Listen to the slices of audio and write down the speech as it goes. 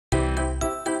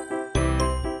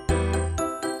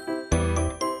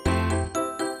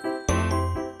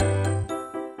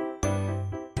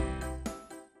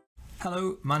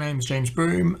Hello, my name is James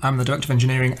Broome. I'm the Director of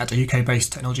Engineering at a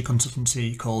UK-based technology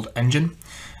consultancy called Engine.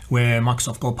 We're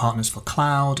Microsoft Gold Partners for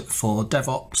Cloud, for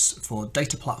DevOps, for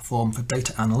Data Platform, for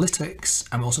Data Analytics,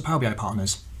 and we're also Power BI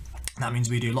partners. That means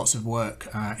we do lots of work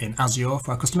in Azure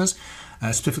for our customers,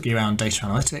 specifically around data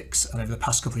analytics, and over the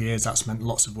past couple of years that's meant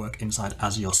lots of work inside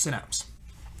Azure Synapse.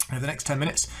 Over the next 10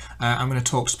 minutes, I'm going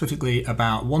to talk specifically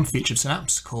about one feature of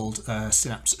Synapse called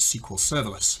Synapse SQL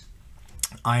Serverless.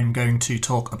 I'm going to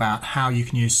talk about how you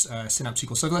can use Synapse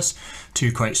SQL Serverless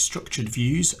to create structured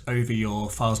views over your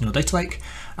files in your data lake.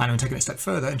 And I'm going to take it a step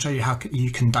further and show you how you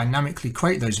can dynamically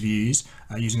create those views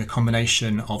using a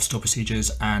combination of stored procedures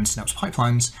and Synapse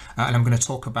Pipelines. And I'm going to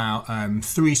talk about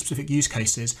 3 specific use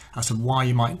cases as to why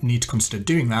you might need to consider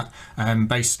doing that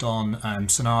based on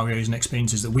scenarios and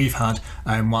experiences that we've had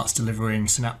whilst delivering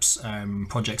Synapse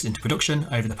projects into production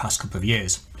over the past couple of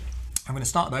years. I'm going to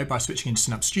start though by switching into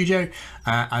Synapse Studio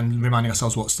and reminding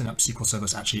ourselves what Synapse SQL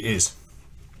Serverless actually is.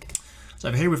 So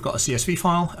over here we've got a CSV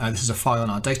file. This is a file in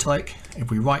our data lake. If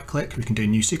we right click, we can do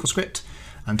new SQL script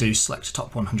and do select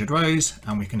top 100 rows,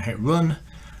 and we can hit run,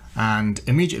 and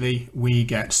immediately we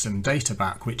get some data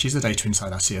back, which is the data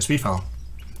inside our CSV file.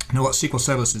 Now what SQL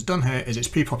Serverless has done here is it's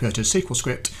pre-populated a SQL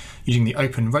script using the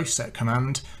open row set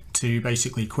command to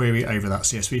basically query over that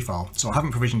CSV file. So I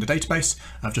haven't provisioned a database,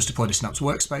 I've just deployed a Synapse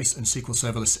workspace, and SQL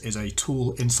Serverless is a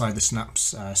tool inside the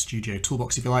Synapse Studio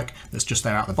toolbox, if you like, that's just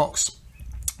there out of the box.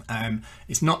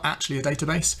 It's not actually a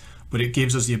database, but it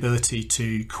gives us the ability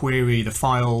to query the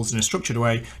files in a structured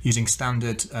way using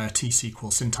standard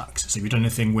T-SQL syntax. So if you've done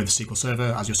anything with SQL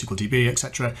Server, Azure SQL DB,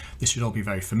 etc., this should all be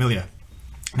very familiar.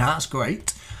 Now that's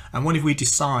great. And what if we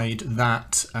decide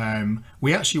that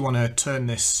we actually want to turn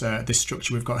this this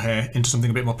structure we've got here into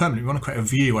something a bit more permanent? We want to create a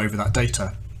view over that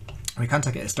data. We can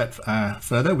take it a step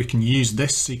further. We can use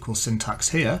this SQL syntax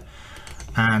here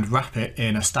and wrap it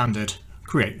in a standard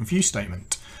create and view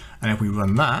statement. And if we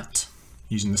run that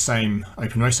using the same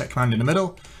open row set command in the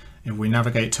middle, if we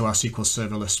navigate to our SQL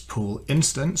Serverless pool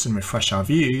instance and refresh our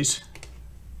views,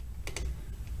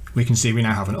 we can see we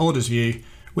now have an orders view,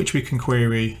 which we can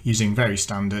query using very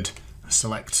standard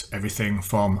select everything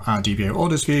from our DBO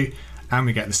orders view, and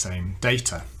we get the same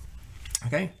data.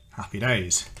 Okay, happy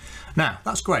days. Now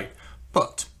that's great,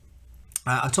 but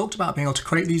I talked about being able to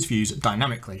create these views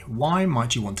dynamically. Why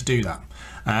might you want to do that?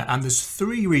 And there's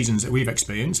 3 reasons that we've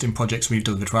experienced in projects we've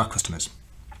delivered for our customers.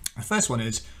 The first one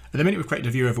is, at the minute we've created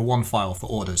a view over one file for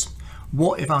orders.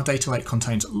 What if our data lake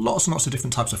contains lots and lots of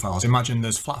different types of files? Imagine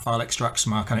there's flat file extracts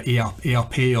from our kind of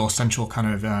ERP or central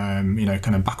kind of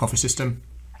kind of back office system.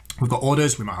 We've got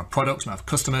orders, we might have products, we might have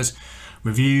customers,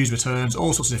 reviews, returns,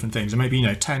 all sorts of different things, and maybe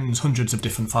tens, hundreds of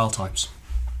different file types.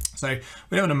 So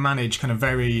we don't want to manage kind of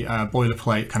very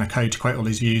boilerplate kind of code to create all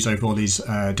these views over all these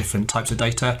different types of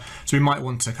data. So we might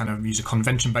want to kind of use a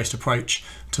convention-based approach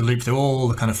to loop through all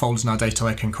the kind of folders in our data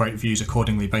lake and create views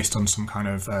accordingly based on some kind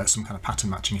of pattern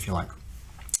matching, if you like.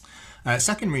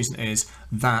 Second reason is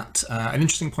that an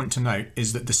interesting point to note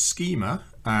is that the schema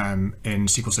in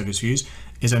SQL Serverless views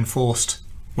is enforced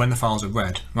when the files are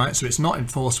read, right? So it's not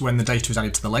enforced when the data is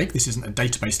added to the lake. This isn't a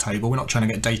database table. We're not trying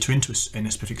to get data into in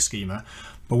a specific schema,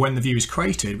 but when the view is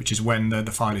created, which is when the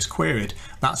file is queried,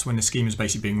 that's when the schema is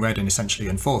basically being read and essentially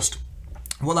enforced.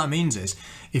 What that means is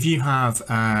if you have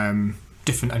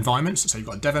different environments, so you've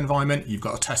got a dev environment, you've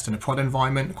got a test and a prod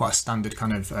environment, quite a standard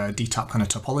kind of DTAP kind of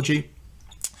topology.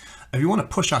 If you want to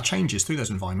push our changes through those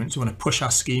environments, we want to push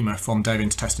our schema from dev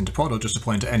into test into prod or just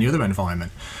deploy into any other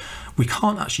environment. We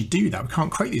can't actually do that. We can't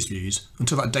create these views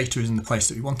until that data is in the place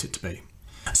that we want it to be.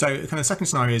 So kind of second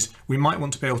scenario is we might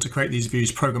want to be able to create these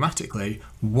views programmatically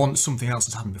once something else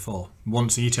has happened before.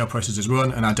 Once the ETL process is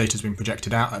run and our data has been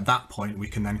projected out, at that point we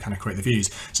can then kind of create the views.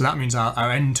 So that means our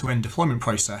end-to-end deployment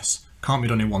process can't be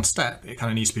done in one step. It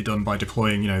kind of needs to be done by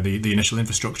deploying, the initial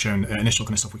infrastructure and initial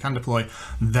kind of stuff we can deploy,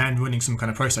 then running some kind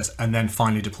of process, and then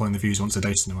finally deploying the views once the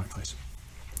data's in the right place.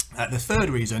 The third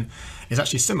reason is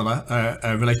actually similar,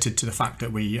 related to the fact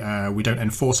that we don't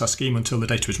enforce our schema until the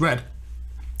data is read.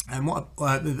 And what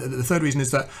the third reason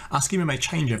is that our schema may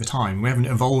change over time. We have an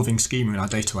evolving schema in our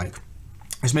data lake.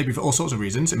 This may be for all sorts of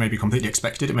reasons. It may be completely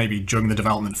expected. It may be during the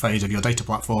development phase of your data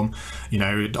platform.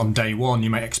 On day 1, you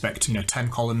may expect 10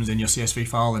 columns in your CSV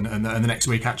file, and the next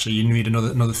week actually you need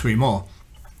another 3 more.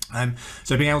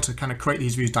 So being able to kind of create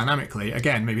these views dynamically,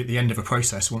 again, maybe at the end of a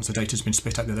process, once the data has been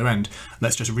spit out the other end,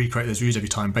 let's just recreate those views every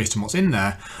time based on what's in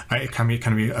there. It can be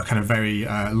a kind of very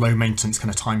low maintenance, kind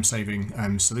of time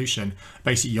saving solution.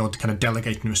 Basically, you're kind of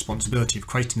delegating the responsibility of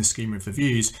creating the schema of the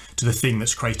views to the thing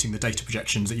that's creating the data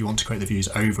projections that you want to create the views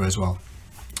over as well.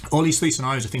 All these 3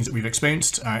 scenarios are things that we've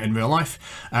experienced in real life.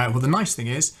 Well, the nice thing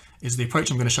is is the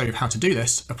approach I'm going to show you of how to do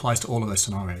this applies to all of those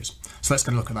scenarios. So let's go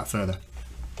and look at that further.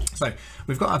 So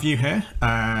we've got our view here.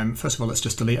 First of all, let's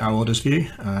just delete our orders view.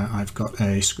 I've got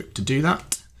a script to do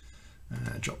that.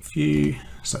 Drop view.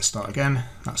 So let's start again.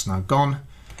 That's now gone.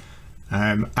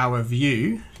 Our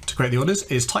view to create the orders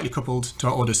is tightly coupled to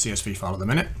our orders CSV file at the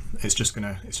minute. It's just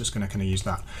gonna kind of use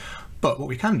that. But what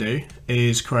we can do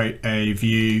is create a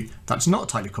view that's not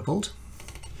tightly coupled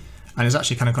and is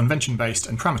actually kind of convention based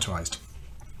and parameterized.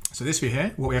 So this view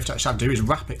here, what we have to actually do is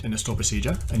wrap it in a store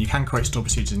procedure, and you can create store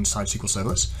procedures inside SQL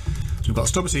Serverless. So we've got a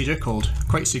store procedure called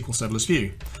create SQL Serverless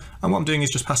view. And what I'm doing is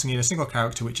just passing in a single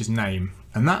character, which is name.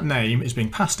 And that name is being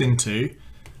passed into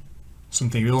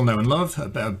something we all know and love, a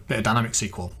bit of dynamic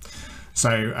SQL. So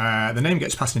the name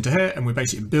gets passed into here, and we're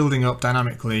basically building up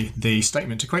dynamically the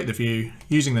statement to create the view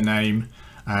using the name.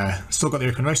 Still got the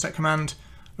open row set command,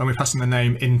 and we're passing the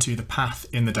name into the path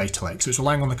in the data lake. So it's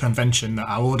relying on the convention that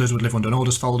our orders would live under an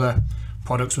orders folder,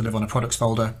 products would live on a products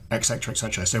folder, etc.,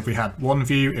 etc. So if we had one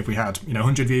view, if we had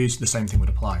 100 views, the same thing would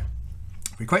apply.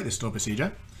 We create this store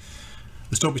procedure.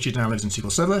 The store procedure now lives in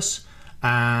SQL Serverless,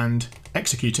 and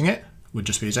executing it would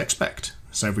just be as expect.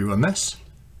 So if we run this,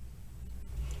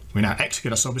 we now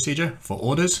execute our store procedure for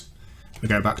orders. We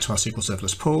go back to our SQL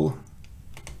Serverless pool.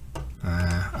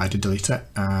 I did delete it,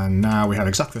 and now we have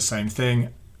exactly the same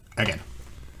thing again.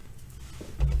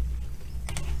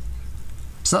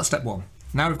 So that's step one.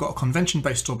 Now we've got a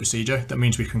convention-based store procedure. That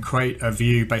means we can create a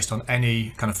view based on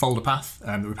any kind of folder path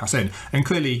that we pass in. And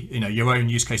clearly, your own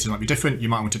use cases might be different. You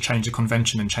might want to change the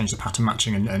convention and change the pattern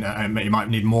matching, and you might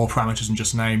need more parameters than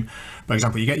just name. For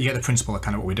example, you get the principle of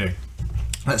kind of what we do.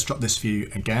 Let's drop this view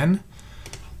again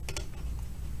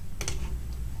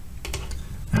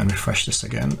and refresh this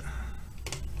again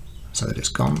so that it's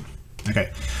gone.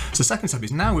 Okay, so the second step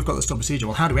is now we've got the store procedure.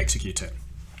 Well, how do we execute it?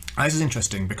 This is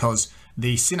interesting because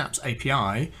the Synapse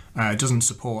API doesn't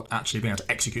support actually being able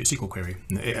to execute a SQL query.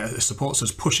 It supports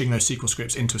us pushing those SQL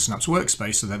scripts into a Synapse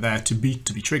workspace, so they're there to be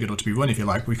triggered or to be run, if you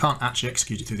like. We can't actually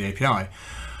execute it through the API.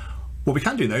 What we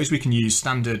can do though is we can use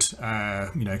standard,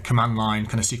 command line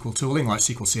kind of SQL tooling like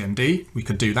SQL CMD. We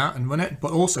could do that and run it,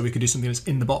 but also we could do something that's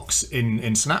in the box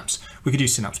in Synapse. We could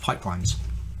use Synapse Pipelines.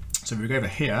 So if we go over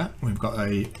here, we've got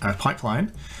a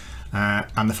pipeline,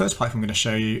 and the first pipe I'm going to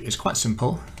show you is quite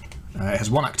simple. It has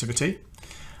one activity,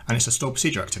 and it's a store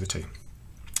procedure activity.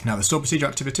 Now the store procedure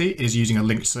activity is using a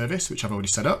linked service, which I've already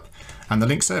set up, and the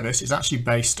linked service is actually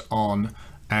based on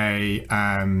a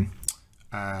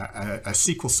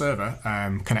SQL Server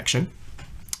connection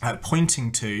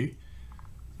pointing to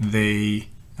the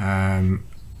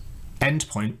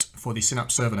endpoint for the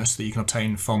Synapse Serverless that you can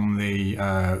obtain from the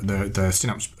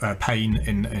Synapse pane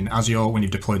in Azure when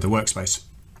you've deployed the workspace.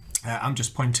 I'm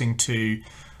just pointing to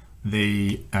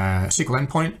the SQL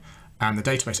endpoint and the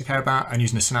database I care about, and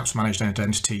using the Synapse managed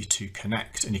identity to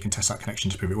connect, and you can test that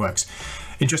connection to prove it works.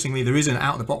 Interestingly, there is an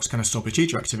out-of-the-box kind of store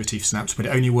procedure activity for Synapse, but it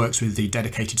only works with the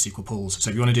dedicated SQL pools. So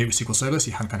if you want to do it with SQL Serverless,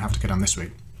 you kind of have to go down this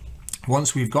route.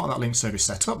 Once we've got that linked service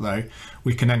set up though,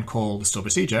 we can then call the store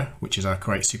procedure, which is our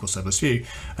create SQL Serverless view.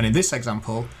 And in this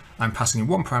example, I'm passing in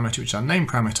one parameter, which is our name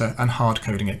parameter, and hard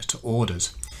coding it to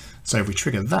orders. So if we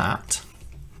trigger that,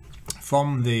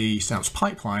 from the Synapse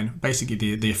pipeline, basically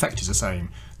the effect is the same.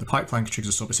 The pipeline triggers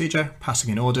a store procedure, passing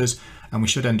in orders, and we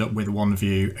should end up with one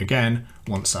view again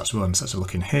once that's run. So let's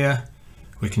look in here.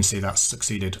 We can see that's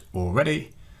succeeded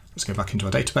already. Let's go back into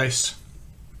our database.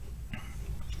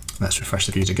 Let's refresh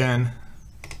the views again.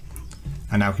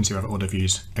 And now we can see we have order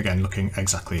views again looking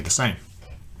exactly the same.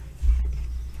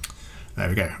 There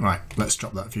we go. Right, let's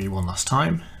drop that view one last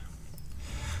time.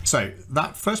 So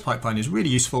that first pipeline is really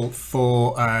useful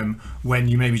for when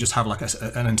you maybe just have like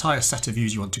an entire set of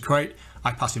views you want to create.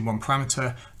 I pass in one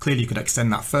parameter. Clearly you could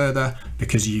extend that further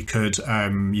because you could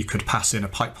pass in a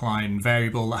pipeline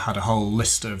variable that had a whole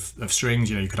list of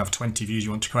strings. You could have 20 views you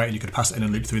want to create, and you could pass it in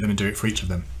and loop through them and do it for each of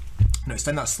them. Now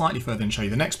extend that slightly further and show you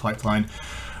the next pipeline,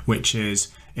 which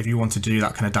is if you want to do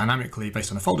that kind of dynamically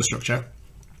based on a folder structure,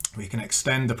 we can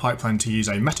extend the pipeline to use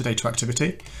a metadata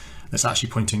activity that's actually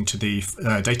pointing to the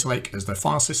data lake as the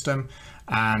file system,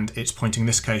 and it's pointing in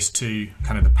this case to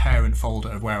kind of the parent folder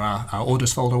of where our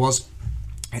orders folder was.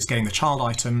 It's getting the child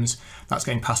items, that's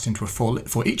getting passed into a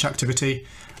for each activity,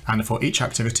 and for each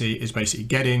activity is basically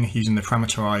getting, using the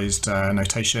parameterized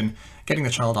notation, getting the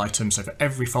child items. So for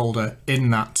every folder in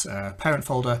that parent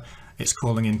folder, it's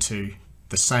calling into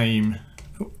the same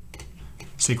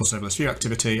SQL Serverless view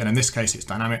activity, and in this case it's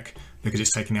dynamic because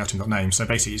it's taking the item.name. So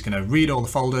basically it's going to read all the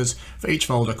folders for each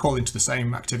folder, call into the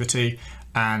same activity,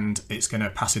 and it's going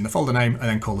to pass in the folder name and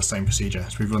then call the same procedure.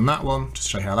 So we've run that one just to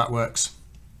show you how that works.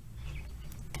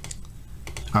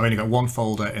 I've only got one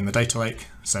folder in the data lake,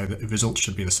 so the results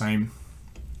should be the same.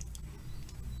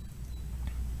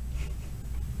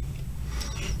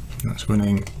 That's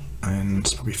running and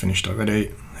it's probably finished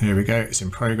already. Here we go, it's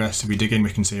in progress. If we dig in, we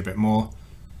can see a bit more.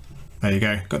 There you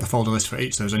go, got the folder list for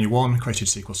each. There was only one, created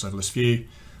SQL Serverless view.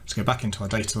 Let's go back into our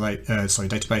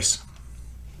database.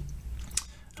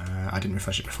 I didn't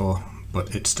refresh it before,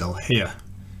 but it's still here.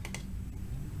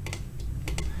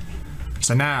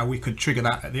 So now we could trigger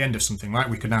that at the end of something, right?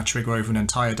 We could now trigger over an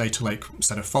entire data lake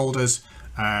set of folders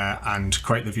and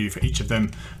create the view for each of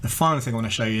them. The final thing I want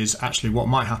to show you is actually what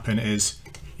might happen is,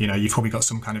 you know, you've probably got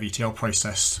some kind of ETL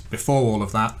process before all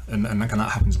of that, and that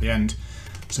happens at the end.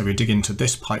 So we dig into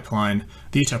this pipeline.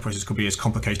 The ETL process could be as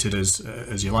complicated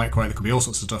as you like, right? There could be all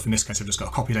sorts of stuff. In this case, I've just got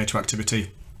a copy data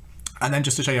activity. And then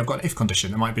just to show you, I've got an if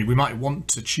condition. It might be, we might want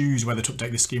to choose whether to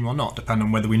update this schema or not, depending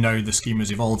on whether we know the schema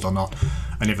has evolved or not.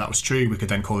 And if that was true, we could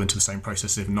then call into the same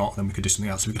process. If not, then we could do something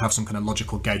else. So we could have some kind of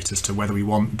logical gate as to whether we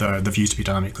want the view to be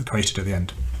dynamically created at the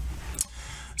end.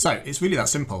 So it's really that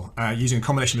simple. Using a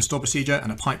combination of a store procedure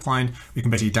and a pipeline, we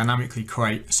can basically dynamically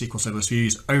create SQL Serverless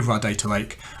views over our data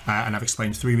lake, and I've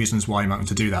explained 3 reasons why you might want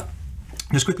to do that.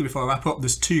 Just quickly before I wrap up,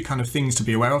 there's 2 kind of things to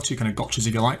be aware of, 2 kind of gotchas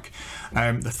if you like.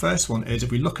 The first one is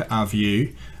if we look at our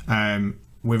view,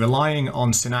 we're relying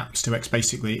on Synapse to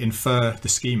basically infer the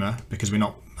schema because we're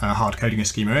not hard coding a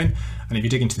schema in. And if you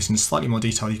dig into this in slightly more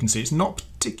detail, you can see it's not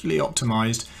particularly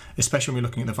optimized, especially when we're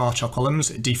looking at the varchar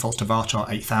columns. It defaults to varchar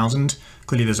 8000.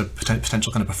 Clearly there's a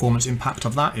potential kind of performance impact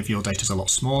of that if your data is a lot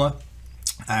smaller.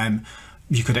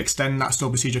 You could extend that store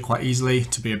procedure quite easily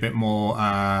to be a bit more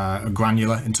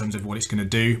granular in terms of what it's going to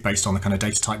do based on the kind of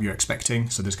data type you're expecting.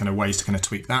 So there's kind of ways to kind of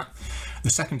tweak that.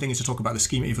 The second thing is to talk about the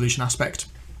schema evolution aspect.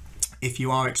 If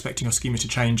you are expecting your schema to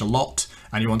change a lot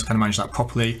and you want to kind of manage that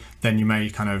properly, then you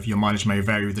may your mileage may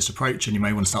vary with this approach, and you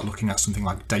may want to start looking at something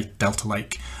like Delta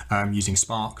Lake using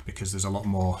Spark, because there's a lot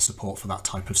more support for that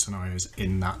type of scenarios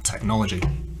in that technology.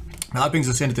 Now that brings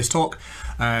us to the end of this talk.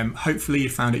 Hopefully you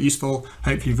found it useful.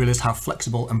 Hopefully you've realized how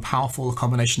flexible and powerful a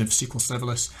combination of SQL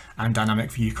Serverless and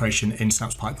dynamic view creation in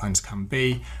Synapse Pipelines can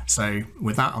be. So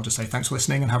with that, I'll just say thanks for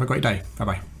listening and have a great day.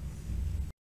 Bye-bye.